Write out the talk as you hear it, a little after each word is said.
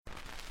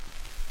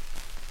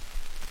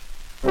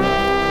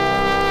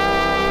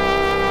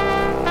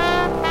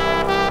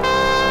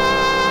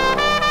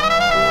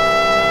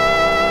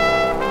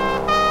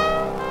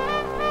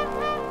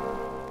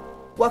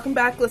Welcome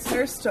back,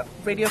 listeners, to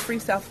Radio Free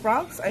South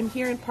Bronx. I'm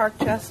here in Park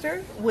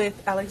Chester with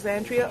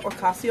Alexandria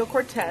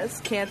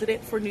Ocasio-Cortez,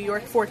 candidate for New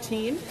York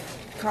 14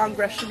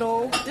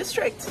 Congressional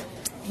District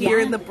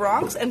here in the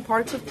Bronx and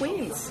parts of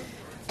Queens.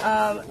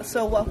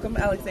 So welcome,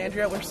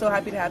 Alexandria. We're so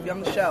happy to have you on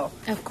the show.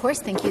 Of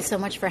course. Thank you so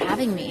much for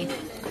having me.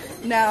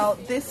 Now,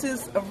 this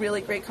is a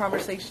really great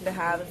conversation to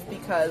have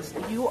because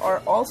you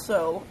are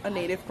also a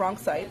native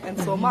Bronxite, and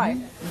so am I.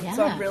 Yeah.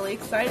 So I'm really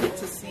excited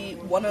to see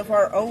one of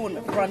our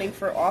own running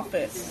for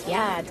office.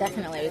 Yeah,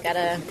 definitely. We got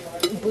to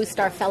boost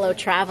our fellow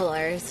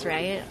travelers,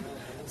 right?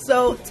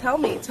 So tell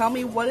me,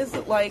 what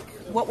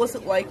was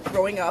it like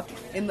growing up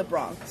in the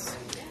Bronx?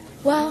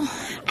 Well,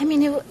 I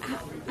mean,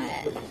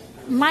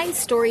 my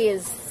story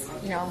is,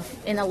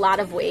 in a lot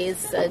of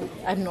ways,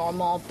 a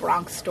normal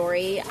Bronx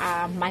story.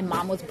 My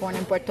mom was born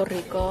in Puerto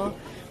Rico.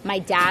 My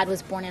dad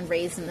was born and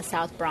raised in the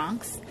South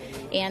Bronx.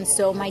 And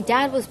so my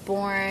dad was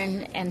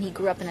born, and he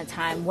grew up in a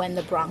time when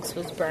the Bronx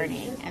was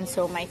burning. And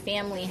so my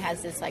family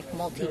has this,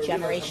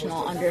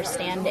 multi-generational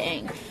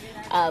understanding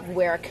of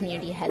where our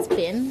community has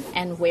been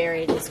and where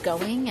it is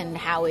going and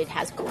how it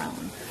has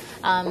grown.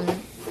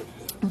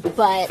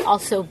 But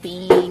also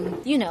being,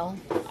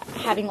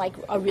 having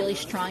a really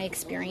strong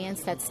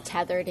experience that's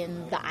tethered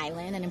in the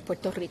island and in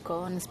Puerto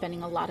Rico and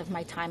spending a lot of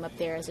my time up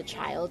there as a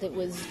child. It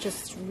was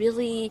just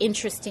really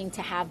interesting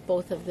to have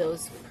both of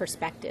those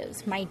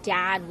perspectives. My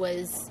dad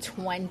was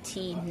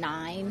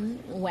 29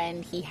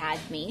 when he had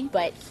me,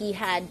 but he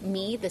had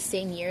me the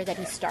same year that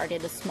he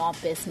started a small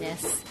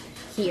business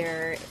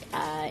here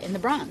in the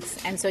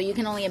Bronx. And so you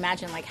can only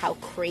imagine how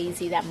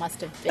crazy that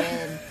must have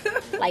been.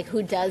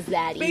 Who does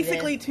that?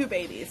 Basically even? Two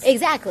babies.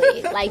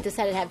 Exactly.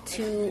 Decided to have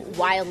two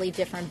wildly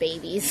different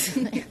babies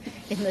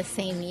in the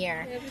same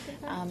year.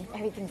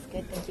 Everything's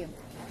good, thank you.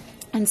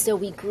 And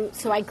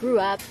so I grew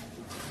up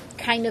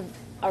kind of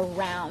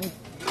around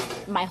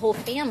my whole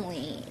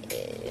family.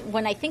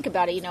 When I think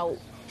about it,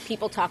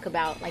 people talk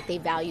about they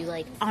value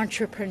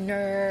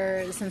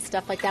entrepreneurs and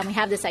stuff like that. And we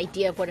have this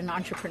idea of what an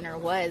entrepreneur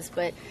was,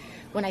 but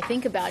when I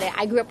think about it,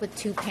 I grew up with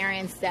two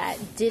parents that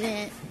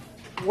didn't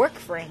work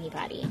for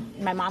anybody.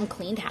 My mom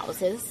cleaned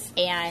houses,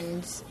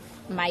 and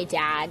my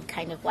dad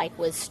kind of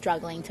was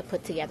struggling to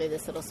put together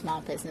this little small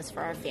business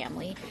for our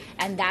family.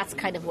 And that's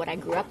kind of what I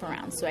grew up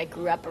around. So I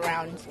grew up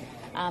around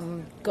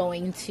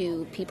going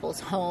to people's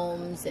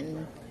homes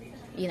and,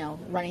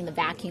 running the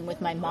vacuum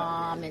with my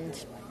mom,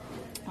 and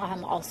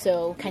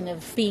also kind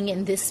of being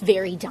in this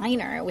very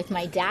diner with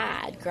my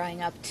dad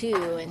growing up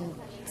too, and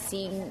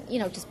seeing,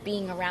 just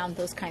being around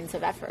those kinds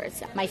of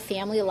efforts. My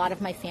family, a lot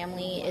of my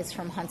family is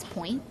from Hunts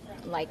Point,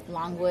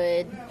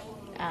 Longwood,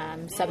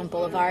 Southern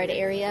Boulevard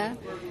area.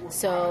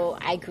 So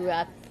I grew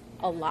up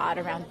a lot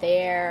around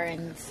there,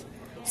 and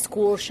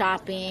school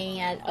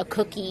shopping at a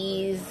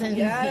Cookies, and,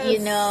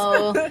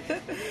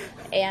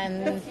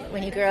 and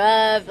when you grow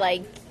up,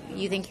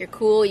 you think you're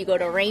cool, you go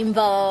to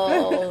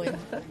Rainbow, and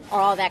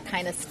all that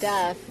kind of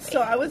stuff. So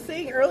I was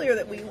saying earlier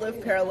that we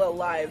live parallel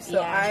lives.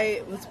 So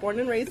I was born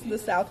and raised in the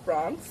South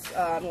Bronx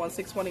on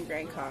 161 in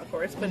Grand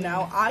Concourse, but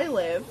now I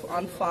live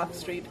on Fox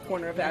Street,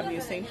 corner of Avenue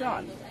St.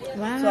 John.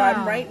 Wow. So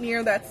I'm right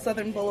near that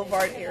Southern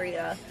Boulevard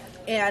area.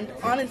 And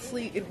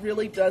honestly, it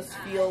really does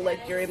feel like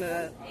you're in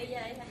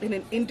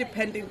an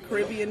independent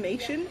Caribbean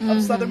nation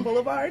of Southern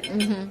Boulevard.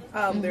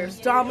 There's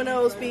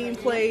dominoes being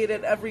played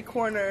at every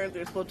corner.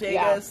 There's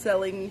bodegas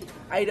selling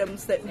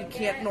items that you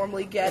can't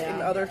normally get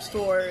in other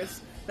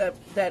stores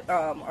that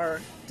are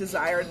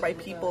desired by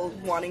people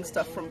wanting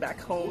stuff from back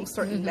home,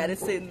 certain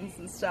medicines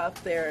and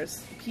stuff.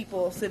 There's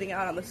people sitting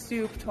out on the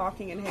stoop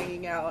talking and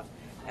hanging out.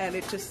 And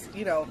it just,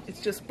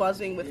 it's just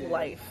buzzing with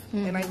life.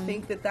 And I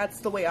think that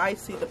that's the way I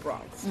see the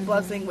Bronx,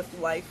 buzzing with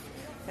life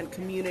and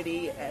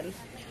community. And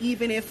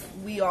even if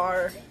we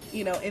are,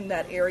 in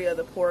that area,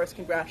 the poorest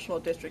congressional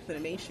district in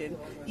the nation,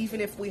 even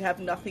if we have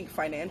nothing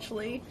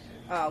financially,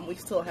 we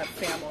still have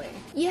family.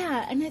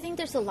 Yeah, and I think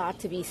there's a lot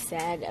to be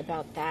said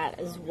about that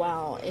as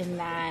well, in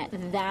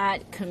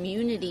that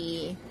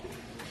community,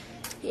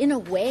 in a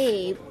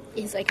way,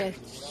 is a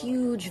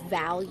huge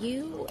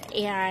value.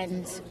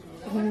 And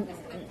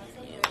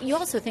you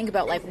also think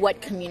about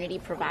what community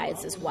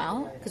provides as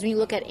well, because when you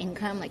look at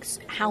income,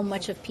 how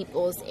much of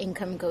people's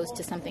income goes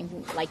to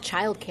something like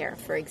childcare,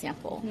 for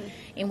example.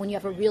 And when you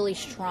have a really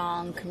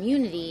strong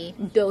community,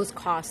 those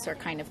costs are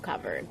kind of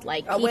covered.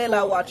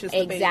 Abuela watches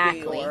the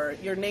baby, or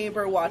your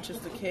neighbor watches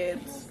the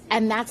kids.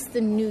 And that's the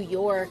New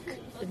York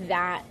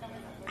that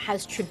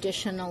has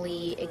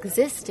traditionally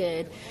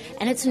existed,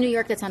 and it's a New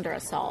York that's under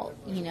assault,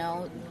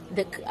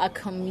 a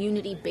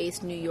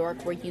community-based New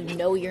York where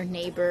your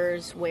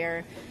neighbors,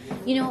 where,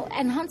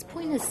 and Hunts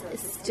Point is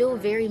still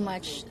very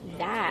much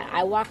that.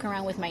 I walk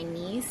around with my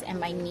niece,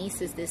 and my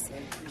niece is this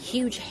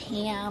huge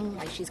ham,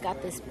 she's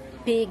got this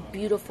big,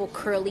 beautiful,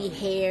 curly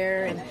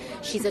hair, and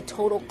she's a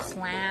total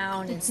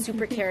clown and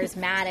super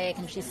charismatic,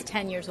 and she's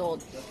 10 years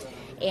old.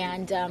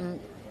 And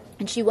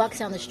she walks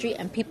down the street,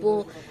 and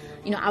people...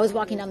 I was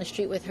walking down the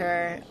street with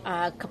her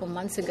a couple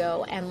months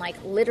ago, and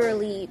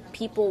literally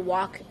people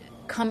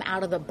come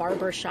out of the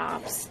barber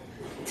shops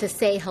to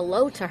say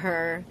hello to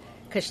her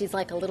because she's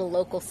like a little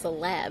local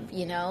celeb,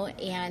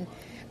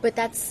 but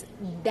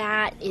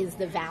that is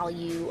the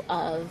value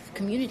of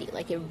community.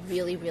 Like, it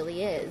really,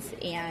 really is.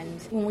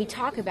 And when we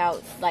talk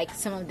about like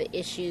some of the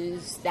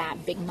issues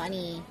that big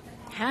money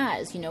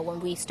has,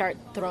 when we start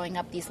throwing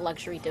up these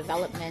luxury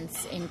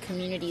developments in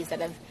communities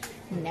that have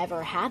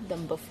never had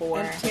them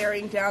before. And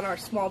tearing down our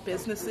small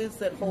businesses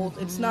that hold,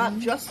 it's not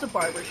just a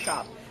barber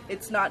shop.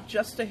 It's not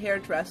just a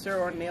hairdresser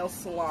or nail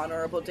salon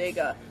or a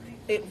bodega.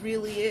 It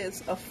really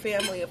is a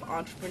family of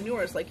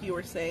entrepreneurs. Like you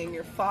were saying,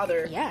 your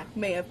father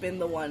may have been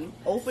the one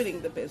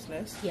opening the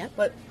business,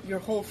 but your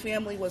whole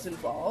family was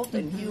involved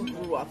and you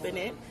grew up in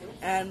it.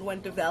 And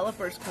when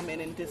developers come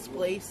in and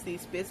displace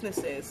these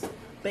businesses,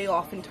 they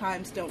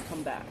oftentimes don't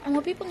come back. And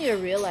what people need to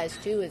realize,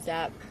 too, is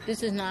that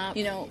this is not,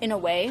 in a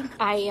way,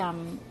 I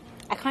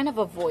kind of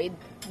avoid,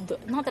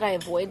 not that I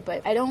avoid,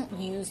 but I don't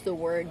use the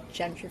word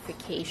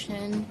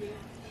gentrification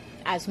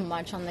as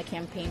much on the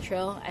campaign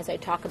trail as I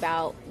talk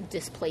about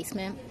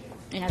displacement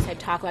and as I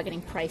talk about getting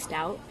priced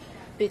out.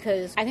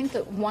 Because I think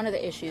that one of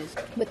the issues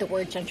with the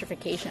word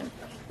gentrification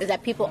is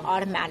that people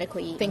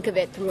automatically think of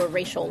it through a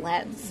racial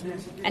lens.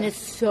 And it's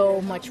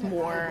so much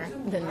more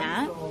than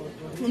that.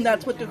 And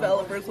that's what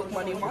developers with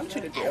money want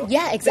you to do.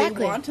 Yeah, exactly.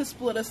 They want to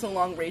split us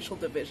along racial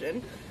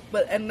division.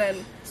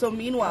 So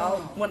meanwhile,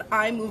 when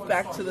I moved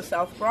back to the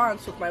South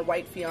Bronx with my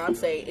white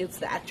fiance, is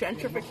that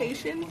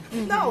gentrification?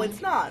 No,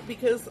 it's not,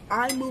 because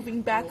I'm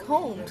moving back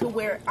home to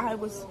where I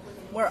was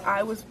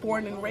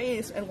born and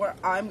raised, and where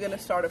I'm going to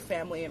start a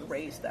family and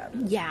raise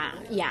them. Yeah.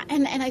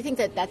 And I think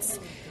that's,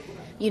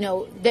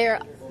 there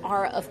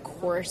are, of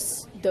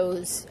course,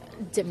 those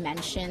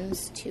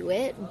dimensions to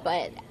it,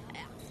 but,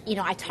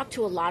 I talk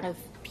to a lot of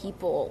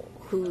people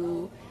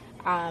who,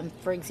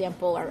 for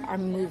example, are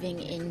moving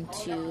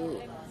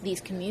into these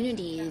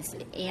communities,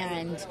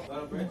 and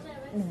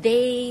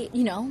they,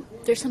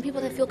 there's some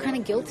people that feel kind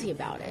of guilty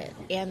about it,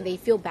 and they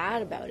feel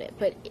bad about it,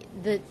 but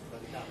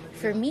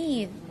for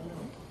me,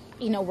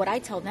 what I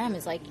tell them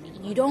is like,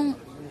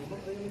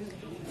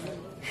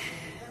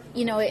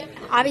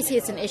 obviously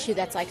it's an issue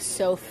that's like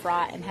so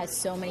fraught and has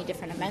so many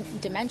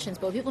different dimensions,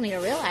 but what people need to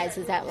realize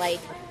is that, like,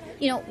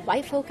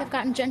 white folk have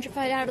gotten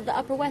gentrified out of the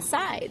Upper West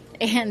Side,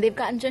 and they've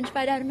gotten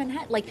gentrified out of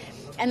Manhattan,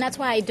 and that's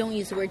why I don't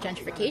use the word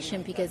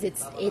gentrification, because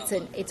it's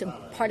a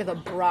part of a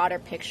broader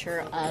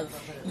picture of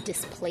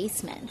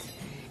displacement,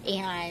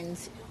 and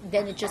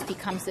then it just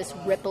becomes this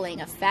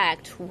rippling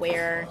effect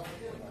where,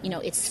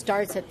 it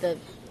starts at the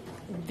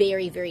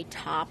very, very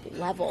top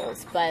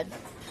levels, but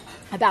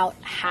about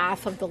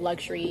half of the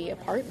luxury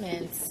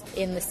apartments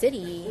in the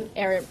city,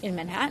 or in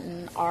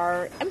Manhattan,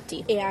 are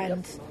empty.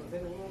 And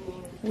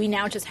we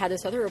now just had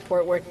this other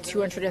report where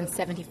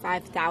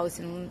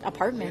 275,000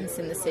 apartments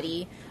in the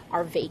city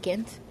are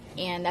vacant,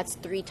 and that's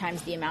 3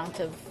 times the amount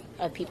of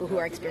people who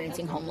are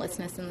experiencing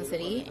homelessness in the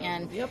city.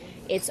 And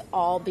it's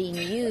all being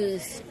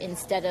used,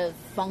 instead of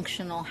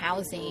functional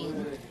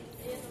housing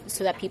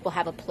so that people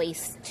have a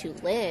place to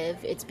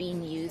live, it's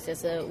being used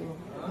as a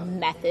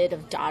method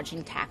of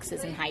dodging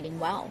taxes and hiding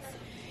wealth.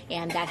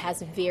 And that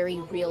has very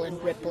real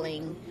and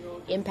rippling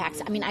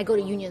impacts. I mean, I go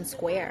to Union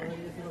Square,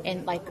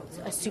 in like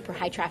a super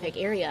high traffic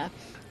area,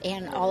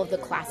 and all of the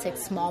classic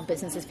small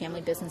businesses,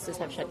 family businesses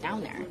have shut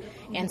down there.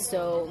 And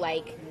so,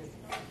 like,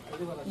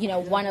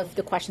 one of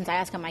the questions I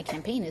ask on my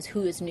campaign is,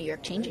 who is New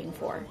York changing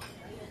for?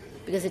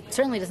 Because it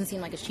certainly doesn't seem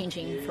like it's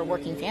changing for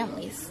working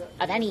families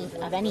of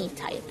any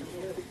type.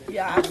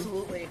 Yeah,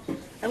 absolutely.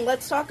 And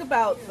let's talk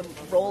about the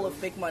role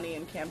of big money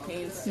in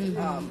campaigns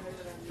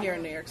here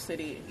in New York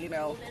City.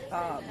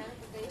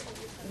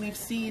 We've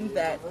seen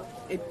that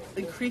it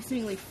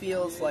increasingly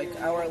feels like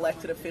our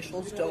elected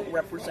officials don't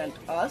represent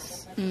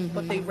us,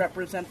 but they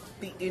represent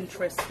the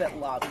interests that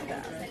lobby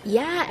them.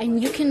 Yeah,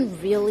 and you can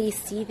really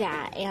see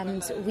that.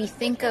 And we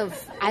think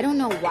of, I don't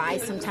know why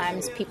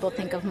sometimes people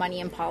think of money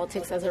in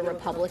politics as a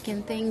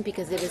Republican thing,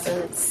 because it is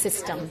a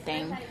system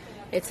thing.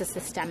 It's a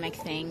systemic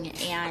thing.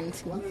 And,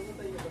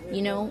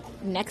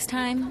 next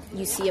time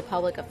you see a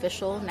public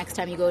official, next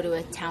time you go to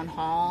a town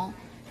hall,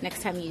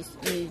 next time you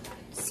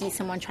see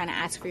someone trying to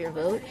ask for your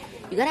vote,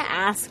 you got to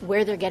ask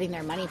where they're getting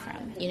their money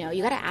from.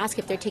 You got to ask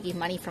if they're taking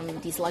money from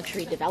these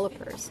luxury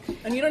developers.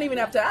 And you don't even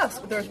have to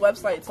ask. There's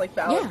websites like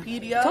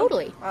Ballotpedia. Yeah,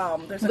 totally.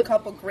 There's a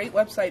couple great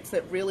websites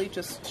that really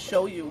just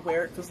show you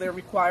where, because they're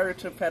required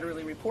to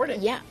federally report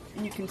it. Yeah.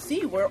 And you can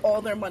see where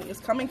all their money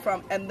is coming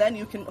from, and then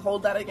you can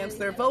hold that against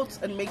their votes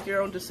and make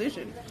your own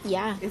decision.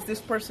 Yeah. Is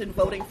this person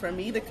voting for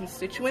me, the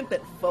constituent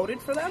that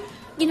voted for them?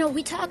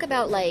 We talk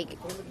about, like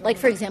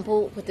for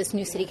example, with this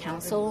new city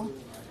council,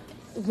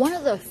 one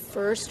of the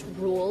first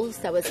rules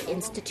that was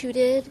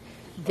instituted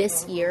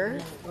this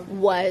year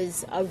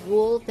was a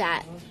rule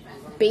that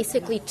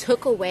basically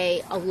took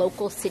away a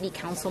local city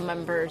council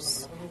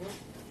member's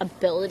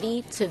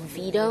ability to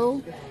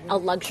veto a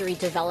luxury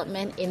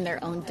development in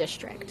their own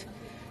district.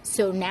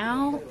 So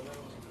now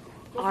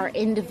our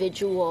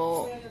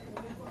individual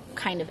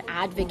kind of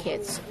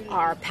advocates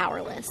are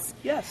powerless.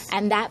 Yes.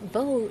 And that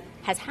vote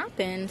has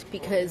happened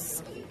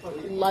because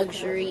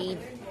luxury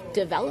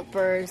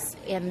developers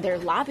and their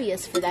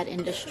lobbyists for that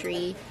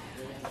industry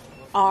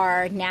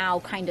are now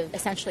kind of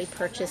essentially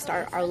purchased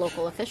our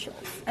local officials.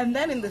 And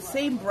then in the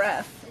same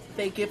breath,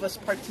 they give us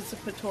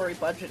participatory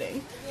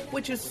budgeting,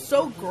 which is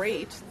so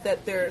great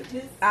that they're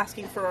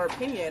asking for our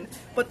opinion,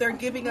 but they're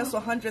giving us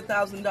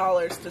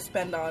 $100,000 to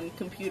spend on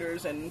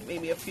computers and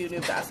maybe a few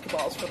new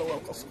basketballs for the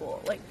local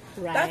school. Like,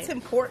 Right. That's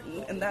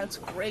important and that's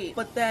great.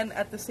 But then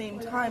at the same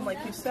time, like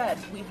you said,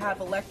 we have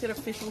elected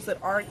officials that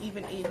aren't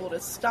even able to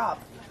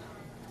stop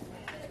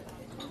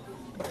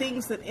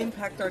things that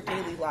impact our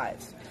daily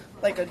lives,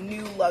 like a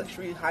new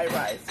luxury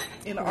high-rise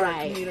in our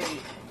Right. community,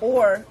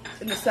 or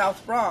in the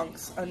South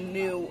Bronx, a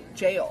new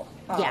jail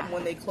Yeah.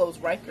 when they close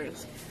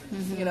Rikers.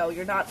 You know,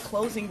 you're not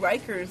closing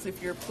Rikers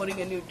if you're putting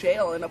a new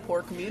jail in a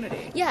poor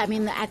community. Yeah, I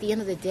mean, at the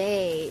end of the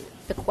day,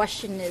 the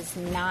question is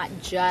not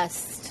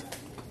just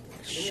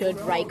should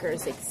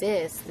Rikers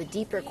exist. The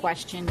deeper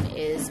question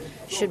is,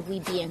 should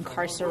we be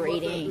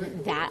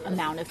incarcerating that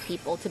amount of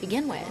people to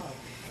begin with?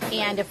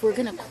 And if we're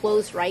going to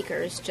close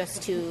Rikers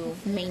just to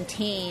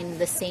maintain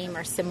the same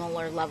or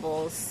similar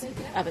levels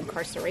of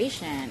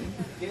incarceration,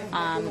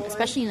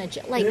 especially in a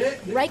jail, like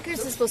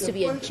Rikers is supposed to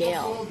be a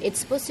jail. It's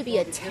supposed to be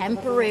a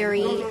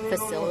temporary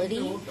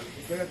facility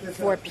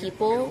for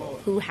people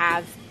who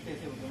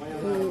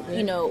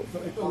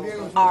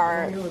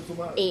are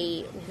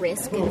a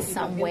risk in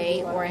some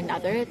way or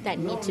another that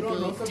need to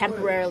be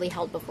temporarily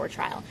held before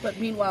trial. But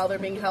meanwhile, they're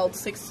being held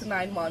 6 to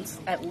 9 months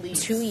at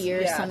least. 2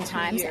 years Yeah,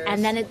 sometimes, 2 years.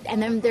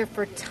 and then they're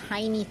for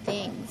tiny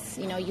things.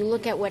 You know, you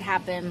look at what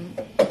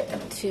happened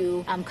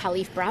to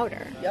Khalif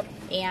Browder. Yep.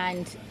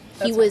 And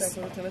That's he was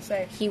exactly what I was going to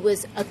say. he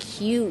was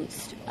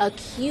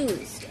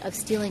accused of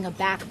stealing a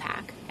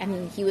backpack,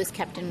 and he was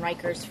kept in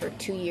Rikers for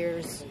 2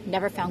 years,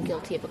 never found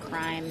guilty of a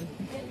crime,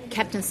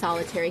 kept in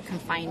solitary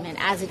confinement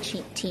as a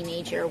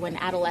teenager when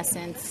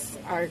adolescents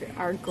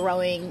are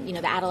growing. You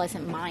know, the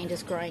adolescent mind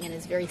is growing and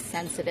is very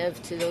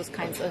sensitive to those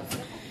kinds of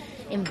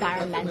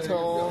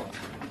environmental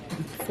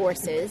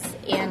forces.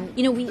 And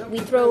you know, we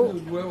throw,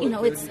 you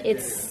know,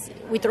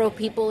 we throw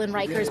people in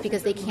Rikers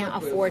because they can't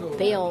afford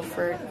bail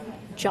for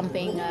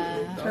jumping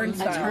a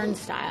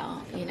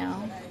turnstile, you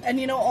know. And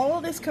you know, all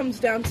of this comes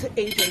down to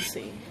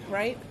agency,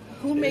 right?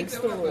 Who makes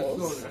the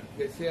rules?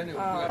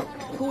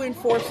 Who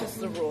enforces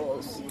the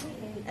rules?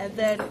 And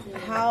then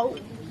how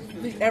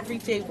the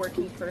everyday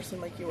working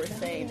person, like you were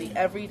saying, the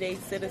everyday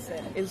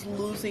citizen is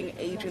losing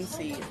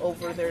agency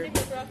over the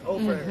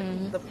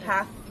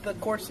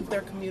course of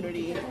their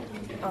community,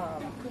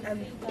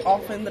 and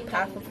often the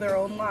path of their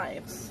own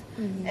lives.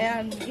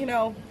 And you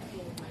know,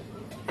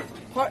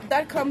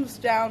 that comes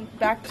down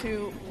back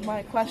to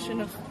my question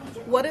of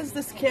what does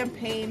this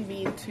campaign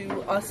mean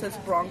to us as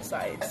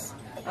Bronxites?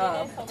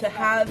 To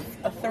have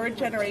a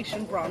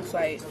third-generation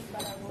Bronxite,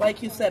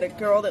 like you said, a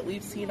girl that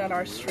we've seen on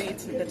our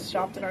streets and that's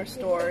shopped in our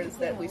stores,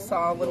 that we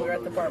saw when we were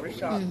at the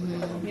barbershop,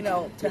 you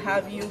know, to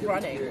have you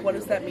running, what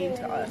does that mean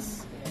to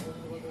us?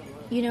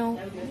 You know,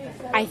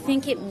 I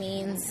think it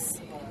means,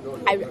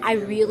 I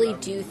really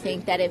do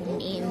think that it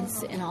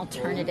means an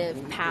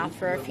alternative path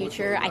for our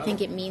future. I think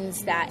it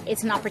means that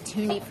it's an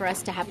opportunity for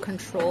us to have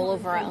control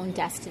over our own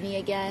destiny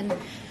again.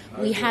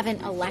 We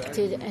haven't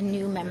elected a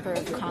new member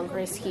of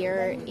Congress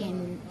here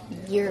in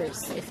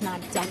years, if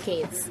not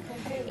decades.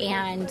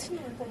 And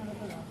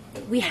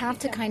we have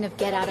to kind of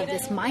get out of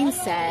this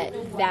mindset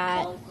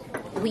that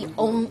we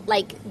own,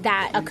 like,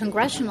 that a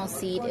congressional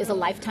seat is a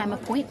lifetime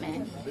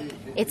appointment.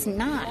 It's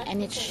not,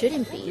 and it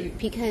shouldn't be,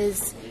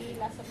 because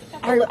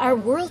our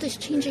world is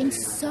changing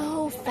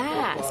so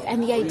fast,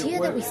 and the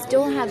idea that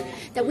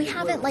we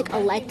haven't like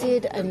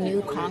elected a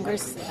new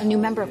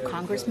member of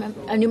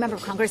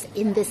Congress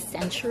in this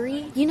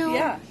century, you know,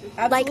 Yeah,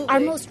 like absolutely. our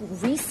most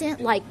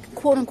recent, like,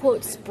 quote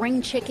unquote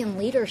spring chicken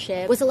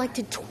leadership was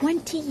elected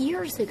 20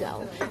 years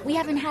ago. We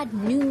haven't had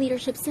new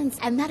leadership since,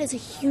 and that is a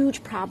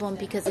huge problem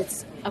because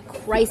it's a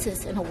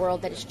crisis in a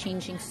world that is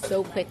changing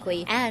so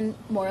quickly. And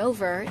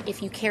moreover,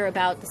 if you care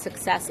about the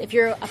success, if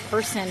you're a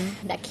person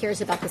that cares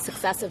about the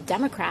success of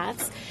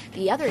Democrats,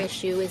 the other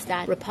issue is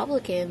that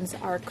Republicans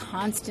are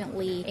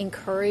constantly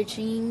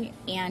encouraging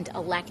and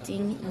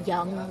electing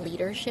young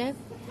leadership.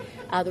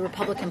 The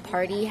Republican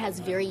Party has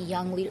very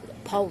young leaders.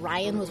 Paul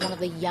Ryan was one of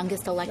the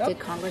youngest elected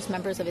Congress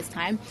members of his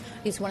time.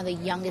 He's one of the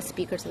youngest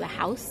speakers of the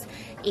House.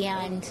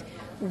 And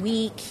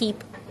we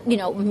keep, you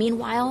know,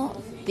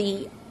 meanwhile,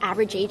 the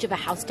average age of a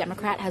House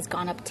Democrat has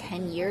gone up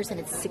 10 years, and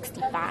it's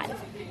 65.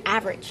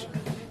 Average.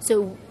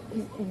 So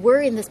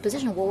we're in this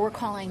position where we're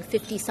calling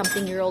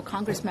 50-something-year-old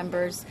Congress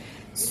members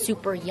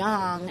super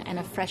young and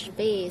a fresh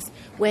face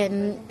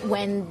when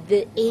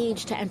the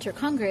age to enter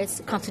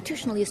Congress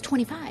constitutionally is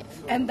 25.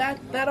 And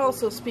that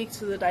also speaks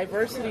to the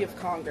diversity of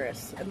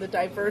Congress and the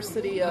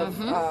diversity of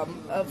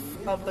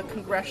the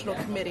congressional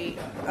committee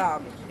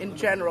in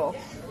general.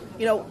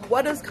 You know,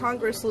 what does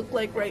Congress look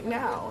like right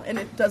now? And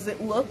it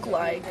doesn't look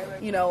like,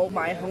 you know,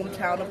 my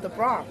hometown of the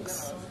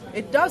Bronx.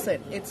 It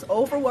doesn't. It's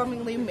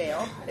overwhelmingly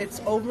male. It's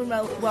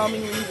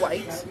overwhelmingly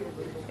white.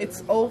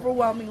 It's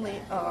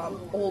overwhelmingly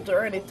older,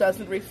 and it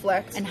doesn't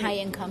reflect... And high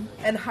income.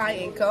 And high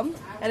income,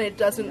 and it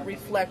doesn't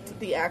reflect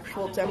the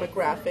actual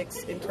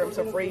demographics in terms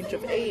of range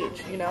of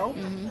age, you know?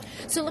 Mm-hmm.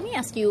 So let me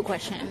ask you a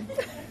question.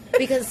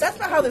 Because that's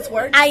not how this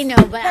works. I know,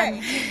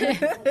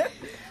 but...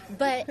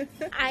 But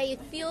I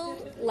feel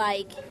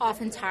like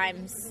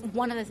oftentimes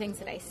one of the things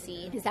that I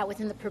see is that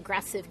within the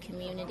progressive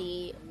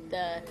community,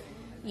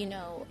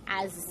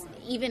 as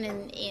even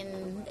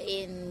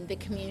in the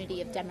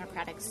community of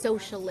democratic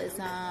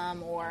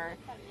socialism or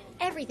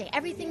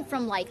everything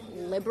from like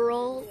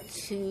liberal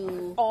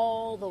to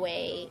all the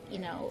way,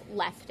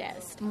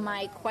 leftist.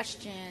 My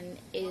question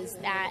is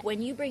that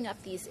when you bring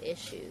up these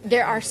issues,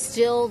 there are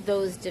still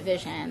those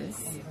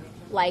divisions,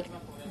 like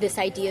this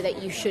idea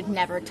that you should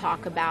never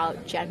talk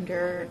about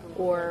gender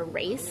or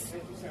race,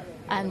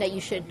 that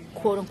you should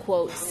quote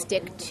unquote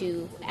stick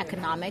to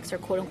economics or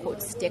quote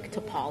unquote stick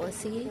to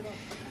policy.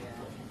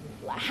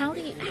 How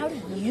do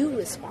you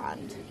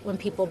respond when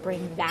people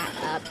bring that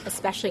up,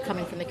 especially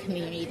coming from the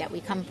community that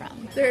we come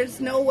from? There's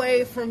no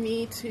way for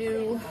me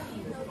to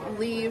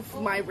leave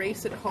my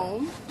race at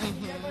home.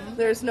 Mm-hmm.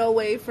 There's no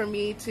way for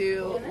me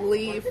to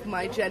leave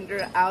my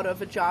gender out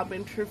of a job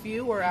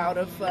interview or out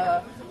of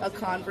a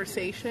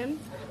conversation.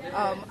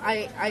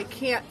 I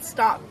can't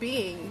stop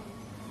being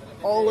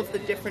all of the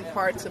different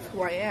parts of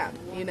who I am,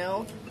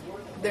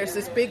 There's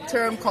this big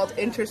term called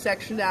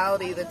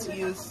intersectionality that's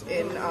used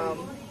in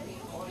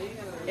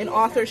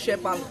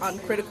authorship on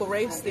critical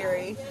race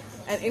theory,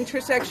 and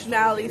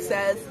intersectionality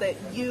says that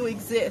you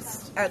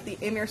exist at the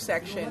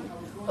intersection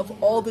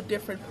of all the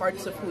different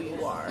parts of who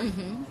you are.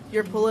 Mm-hmm.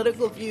 Your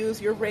political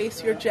views, your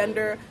race, your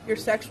gender, your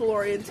sexual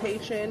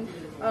orientation,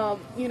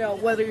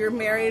 whether you're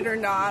married or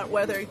not,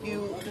 whether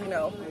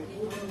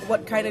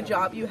what kind of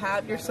job you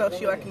have, your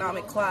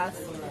socioeconomic class,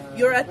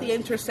 you're at the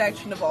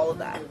intersection of all of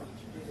that.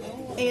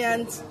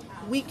 And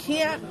we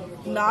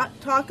can't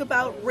not talk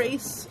about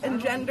race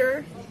and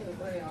gender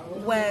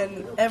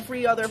when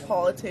every other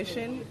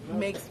politician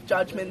makes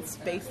judgments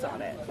based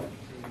on it,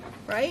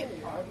 right?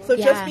 So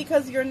just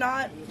because you're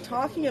not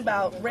talking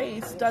about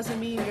race doesn't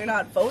mean you're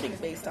not voting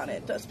based on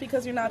it. Just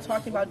because you're not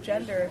talking about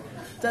gender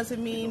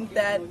doesn't mean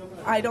that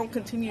I don't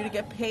continue to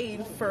get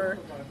paid for,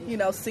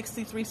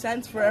 63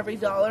 cents for every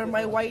dollar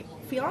my white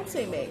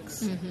fiance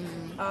makes.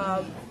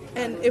 Mm-hmm.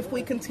 And if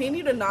we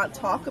continue to not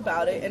talk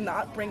about it and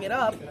not bring it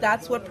up,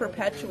 that's what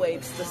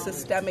perpetuates the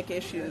systemic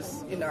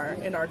issues in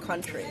our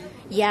country.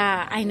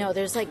 Yeah, I know.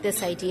 There's like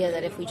this idea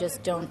that if we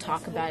just don't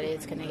talk about it,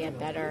 it's going to get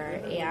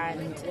better.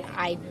 And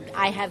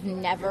I have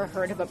never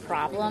heard of a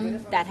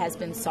problem that has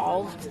been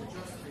solved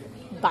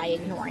by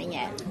ignoring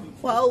it.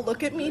 Well,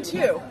 look at Me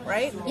Too,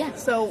 right? Yeah.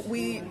 So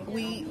we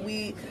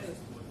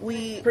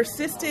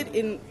persisted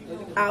in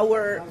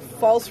our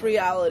false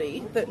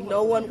reality that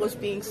no one was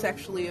being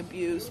sexually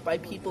abused by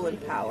people in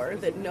power,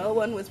 that no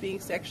one was being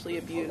sexually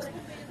abused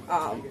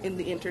in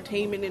the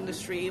entertainment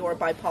industry or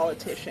by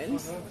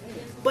politicians.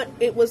 But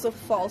it was a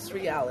false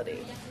reality.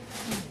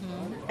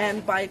 Mm-hmm.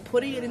 And by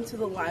putting it into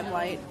the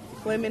limelight,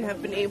 women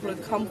have been able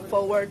to come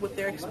forward with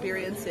their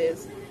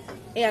experiences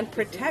and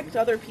protect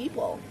other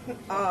people.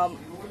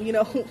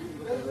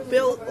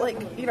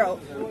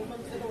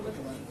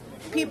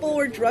 People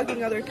were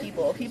drugging other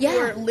people. People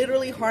were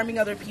literally harming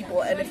other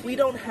people. And if we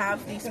don't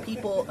have these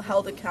people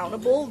held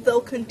accountable,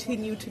 they'll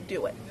continue to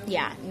do it.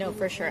 Yeah, no,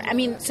 for sure. I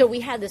mean, so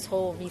we had this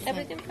whole recent...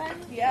 Everything fine?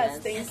 Yes,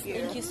 thank you.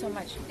 Thank you so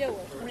much.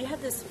 We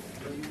had this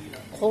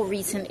whole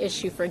recent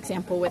issue, for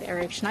example, with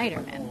Eric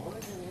Schneiderman.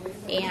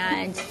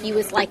 And he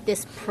was like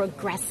this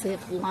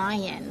progressive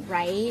lion,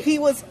 right? He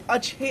was a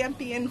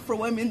champion for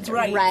women's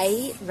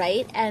rights.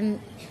 Right.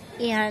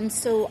 And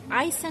so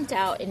I sent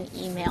out an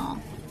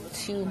email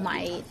to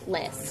my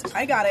list.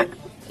 I got it.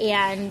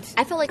 And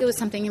I felt like it was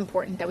something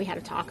important that we had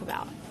to talk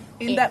about.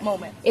 In that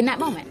moment.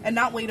 And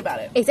not wait about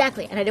it.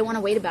 Exactly. And I didn't want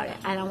to wait about it.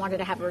 I wanted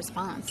to have a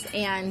response.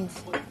 And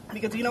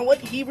because you know what?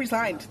 He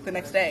resigned the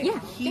next day. Yeah.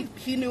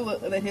 He knew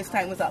that his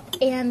time was up.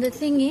 And the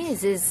thing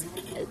is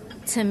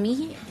to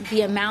me,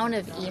 the amount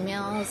of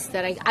emails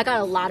that I got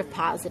a lot of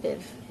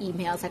positive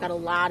emails. I got a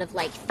lot of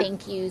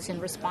thank yous in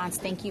response.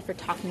 Thank you for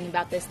talking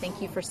about this.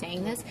 Thank you for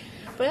saying this.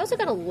 But I also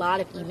got a lot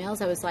of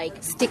emails. I was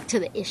like, stick to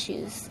the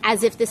issues,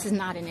 as if this is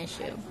not an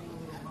issue.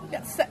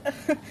 Yes.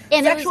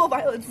 And sexual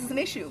violence is an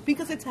issue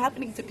because it's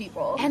happening to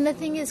people. And the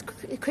thing is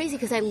crazy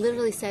because I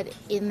literally said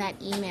in that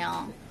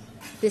email,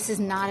 this is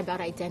not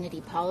about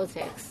identity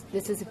politics.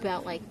 This is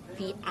about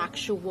the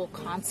actual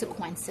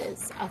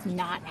consequences of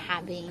not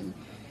having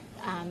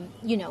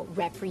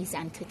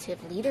representative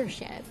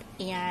leadership.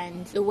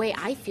 And the way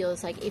I feel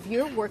is if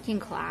you're a working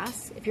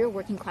class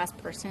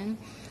person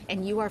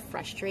and you are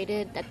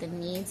frustrated that the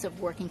needs of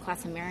working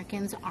class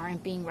Americans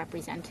aren't being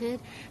represented,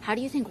 how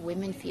do you think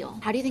women feel?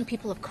 How do you think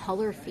people of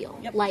color feel?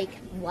 Yep.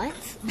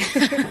 What?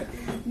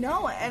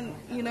 No, and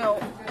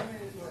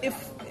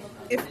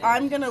if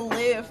I'm going to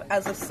live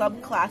as a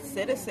subclass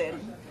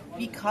citizen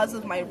because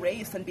of my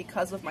race and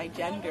because of my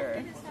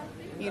gender,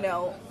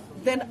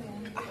 then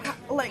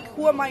like,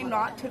 who am I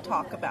not to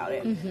talk about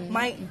it?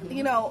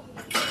 You know,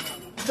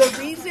 the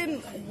reason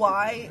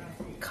why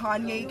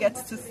Kanye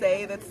gets to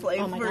say that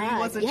slavery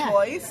was a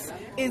choice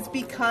is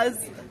because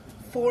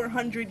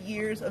 400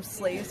 years of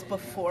slaves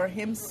before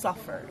him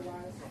suffered.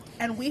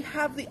 And we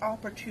have the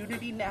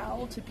opportunity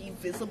now to be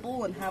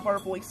visible and have our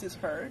voices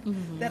heard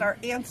that our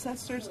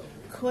ancestors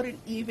couldn't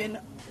even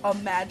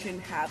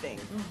imagine having.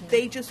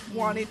 They just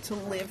wanted to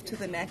live to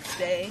the next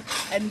day.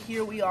 And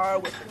here we are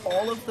with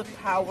all of the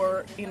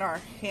power in our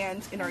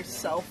hands, in our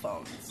cell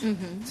phones,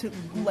 to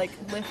like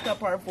lift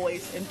up our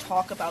voice and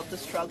talk about the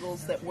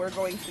struggles that we're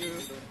going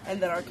through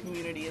and that our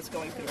community is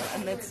going through.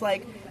 And it's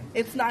like,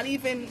 it's not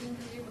even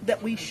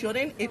that we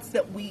shouldn't, it's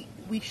that we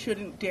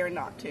shouldn't dare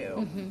not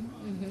to.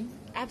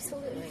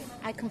 Absolutely.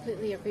 I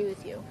completely agree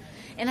with you.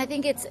 And I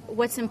think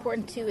what's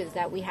important too is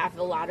that we have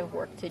a lot of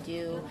work to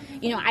do.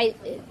 You know,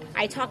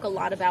 I talk a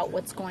lot about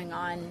what's going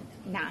on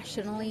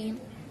nationally,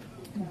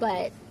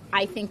 but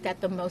I think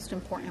that the most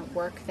important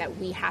work that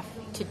we have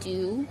to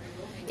do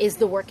is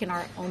the work in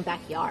our own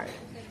backyard.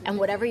 And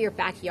whatever your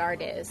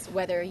backyard is,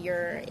 whether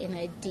you're in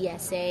a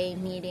DSA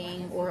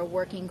meeting or a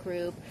working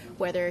group,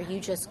 whether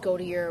you just go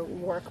to your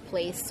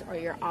workplace or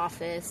your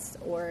office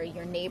or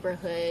your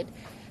neighborhood,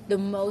 the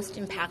most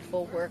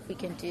impactful work we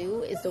can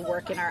do is the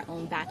work in our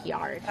own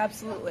backyard.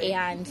 Absolutely.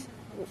 And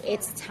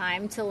it's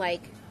time to,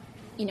 like,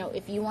 you know,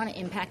 if you want to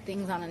impact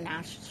things on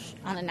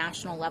a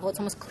national level, it's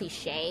almost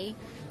cliche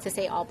to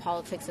say all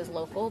politics is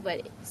local,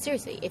 but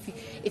seriously,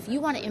 if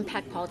you want to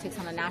impact politics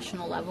on a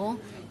national level,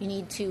 you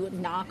need to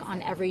knock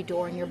on every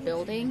door in your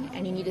building,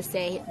 and you need to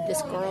say,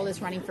 this girl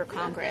is running for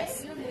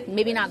Congress.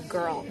 Maybe not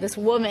girl, this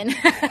woman.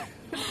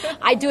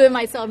 I do it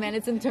myself, man.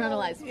 It's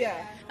internalized.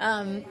 Yeah.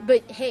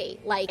 But hey,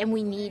 like, and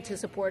we need to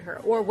support her,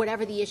 or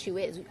whatever the issue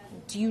is.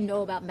 Do you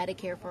know about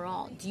Medicare for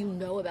all? Do you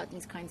know about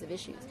these kinds of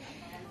issues?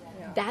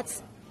 Yeah.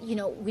 That's, you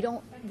know,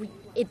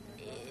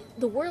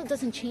 the world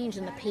doesn't change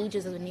in the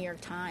pages of the New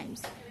York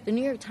Times. The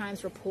New York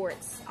Times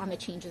reports on the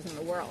changes in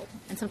the world,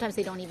 and sometimes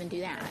they don't even do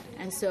that.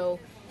 And so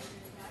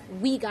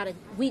we gotta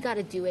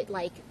do it.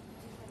 Like,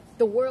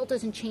 the world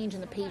doesn't change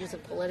in the pages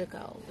of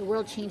Politico. The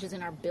world changes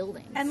in our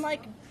buildings. And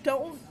like,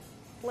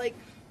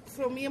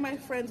 so me and my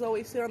friends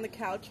always sit on the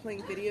couch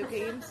playing video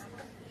games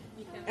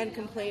and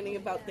complaining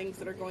about things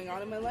that are going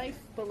on in my life,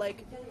 but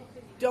like,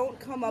 don't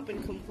come up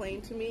and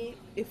complain to me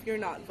if you're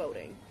not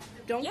voting.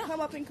 Don't come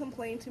up and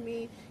complain to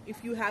me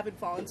if you haven't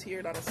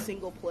volunteered on a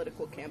single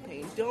political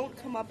campaign. Don't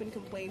come up and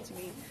complain to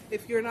me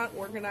if you're not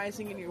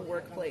organizing in your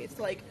workplace.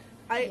 Like,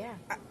 I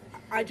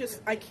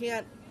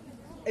can't,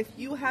 if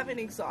you haven't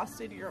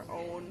exhausted your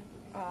own,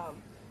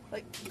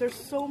 like, there's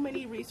so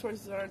many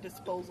resources at our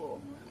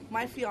disposal.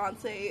 My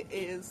fiance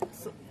is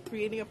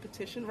creating a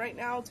petition right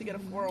now to get a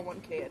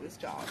 401k at his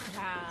job.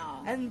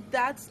 Wow. And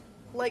that's,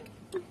 like,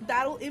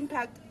 that'll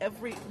impact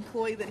every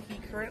employee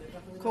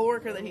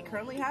coworker that he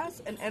currently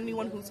has, and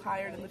anyone who's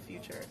hired in the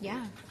future.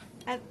 Yeah.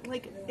 And,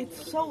 like,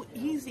 it's so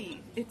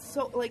easy. It's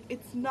so, like,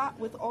 it's not,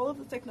 with all of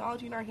the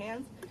technology in our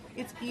hands,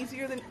 it's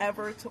easier than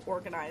ever to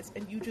organize,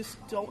 and you just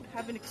don't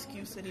have an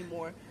excuse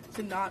anymore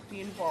to not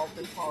be involved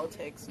in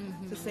politics,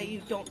 to say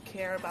you don't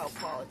care about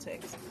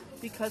politics,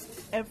 because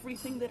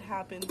everything that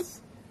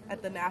happens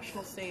at the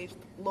national stage,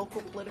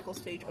 local political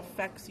stage,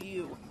 affects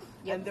you.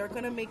 Yep. And they're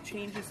going to make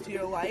changes to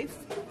your life,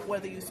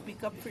 whether you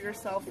speak up for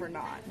yourself or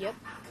not. Yep,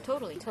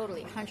 totally,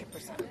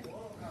 100%.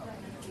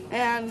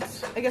 And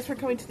I guess we're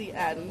coming to the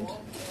end.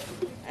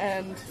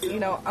 And, you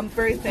know, I'm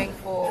very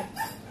thankful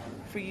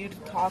for you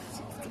to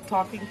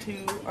talking to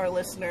our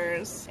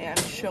listeners and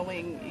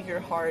showing your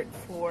heart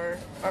for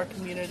our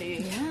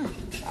community,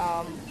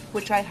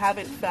 which I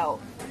haven't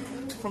felt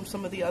from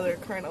some of the other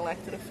current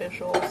elected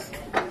officials.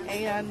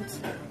 And,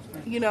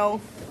 you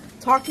know,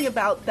 talking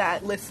about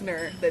that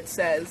listener that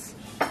says,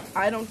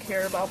 I don't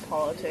care about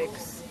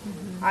politics,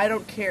 I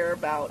don't care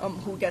about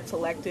who gets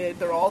elected,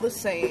 they're all the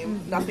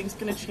same, nothing's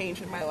going to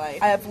change in my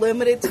life. I have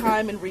limited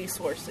time and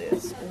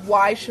resources.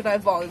 Why should I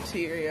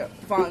volunteer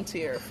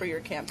for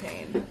your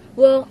campaign?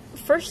 Well,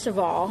 first of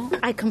all,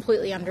 I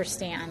completely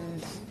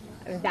understand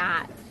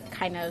that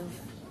kind of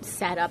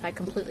setup. I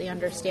completely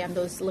understand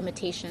those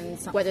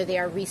limitations, whether they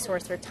are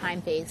resource or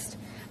time-based.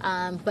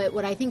 But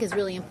what I think is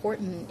really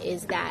important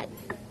is that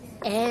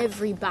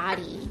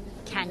everybody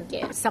can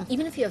give something.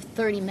 Even if you have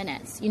 30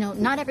 minutes, you know,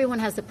 not everyone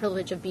has the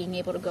privilege of being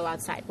able to go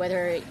outside,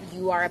 whether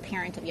you are a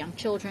parent of young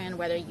children,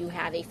 whether you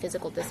have a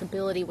physical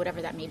disability,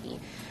 whatever that may be.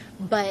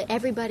 But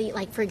everybody,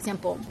 like, for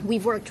example,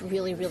 we've worked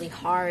really, really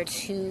hard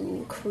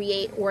to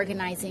create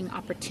organizing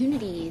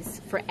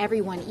opportunities for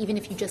everyone, even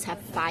if you just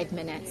have 5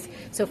 minutes.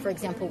 So, for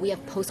example, we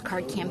have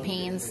postcard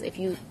campaigns. If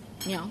you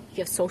you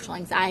have social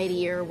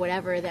anxiety or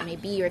whatever that may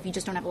be, or if you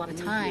just don't have a lot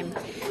of time,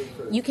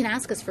 you can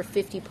ask us for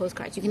 50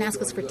 postcards. You can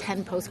ask us for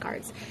 10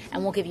 postcards,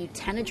 and we'll give you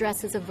 10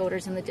 addresses of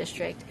voters in the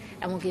district,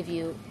 and we'll give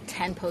you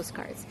 10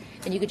 postcards.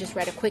 And you could just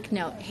write a quick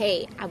note,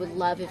 hey, I would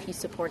love if you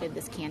supported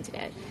this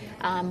candidate.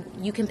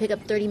 You can pick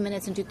up 30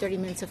 minutes and do 30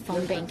 minutes of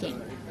phone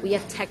banking. We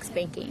have text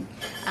banking.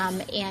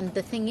 And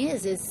the thing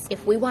is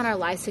if we want our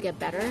lives to get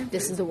better,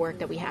 this is the work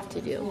that we have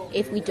to do.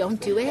 If we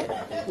don't do it,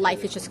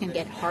 life is just going to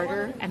get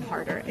harder and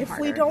harder and harder. If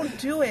we don't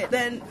do it,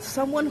 then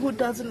someone who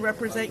doesn't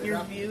represent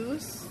your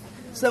views,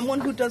 someone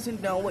who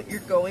doesn't know what you're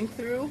going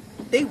through,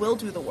 they will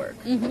do the work.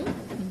 Mm-hmm.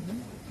 Mm-hmm.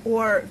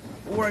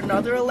 Or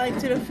another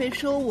elected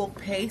official will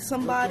pay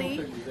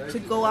somebody to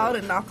go out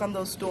and knock on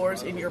those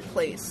doors in your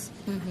place.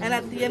 Mm-hmm. And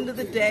at the end of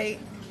the day,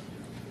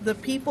 the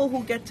people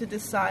who get to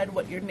decide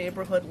what your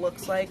neighborhood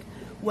looks like,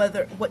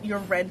 what your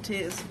rent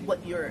is,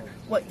 what your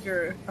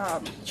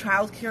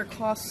child care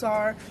costs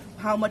are,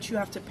 how much you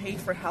have to pay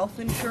for health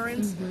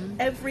insurance,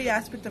 every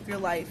aspect of your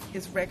life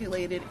is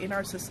regulated in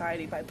our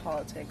society by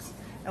politics.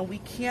 And we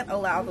can't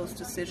allow those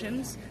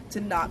decisions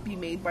to not be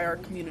made by our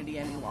community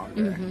any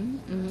longer.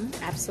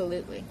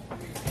 Absolutely.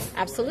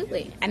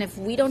 Absolutely. And if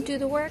we don't do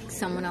the work,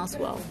 someone else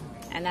will.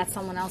 And that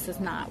someone else is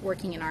not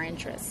working in our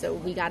interests. So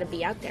we got to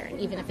be out there,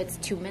 even if it's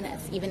 2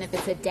 minutes, even if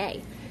it's a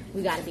day.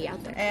 We got to be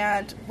out there.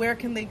 And where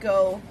can they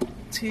go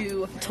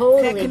to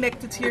get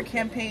connected to your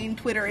campaign?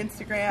 Twitter,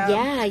 Instagram?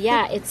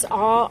 Yeah. It's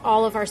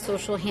all of our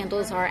social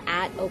handles are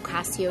at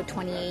Ocasio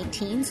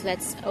 2018. So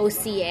that's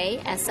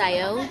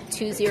OCASIO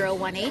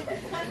 2018.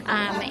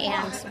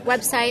 And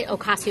website,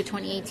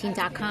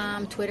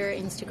 Ocasio2018.com, Twitter,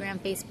 Instagram,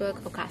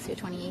 Facebook, Ocasio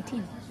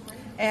 2018.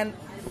 And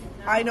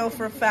I know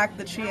for a fact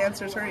that she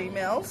answers her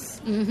emails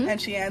and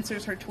she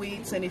answers her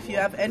tweets. And if you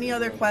have any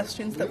other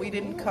questions that we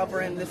didn't cover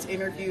in this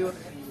interview,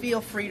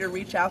 feel free to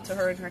reach out to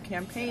her in her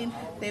campaign.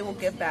 They will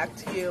get back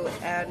to you.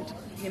 And,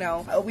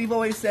 we've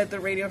always said the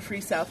Radio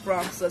Free South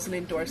Bronx doesn't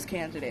endorse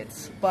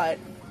candidates. But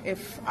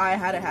if I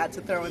had a hat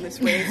to throw in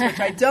this race, which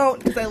I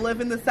don't because I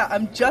live in the South,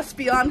 I'm just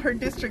beyond her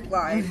district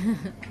line.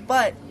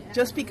 But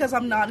just because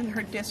I'm not in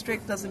her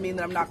district doesn't mean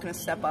that I'm not going to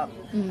step up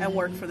and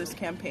work for this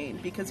campaign.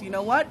 Because you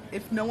know what?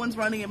 If no one's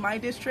running in my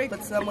district,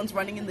 but someone's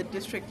running in the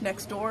district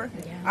next door,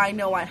 I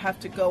know I have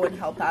to go and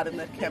help out in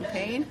the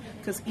campaign.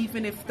 Because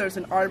even if there's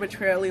an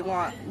arbitrarily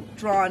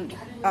drawn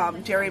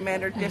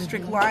gerrymandered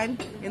district line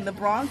in the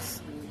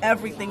Bronx,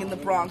 everything in the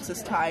Bronx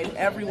is tied.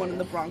 Everyone in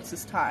the Bronx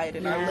is tied,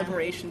 and our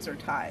liberations are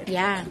tied.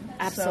 Yeah,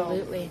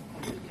 absolutely.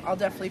 So I'll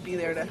definitely be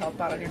there to help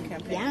out on your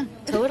campaign. Yeah,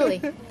 totally.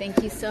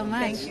 Thank you so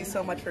much. Thank you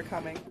so much for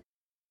coming.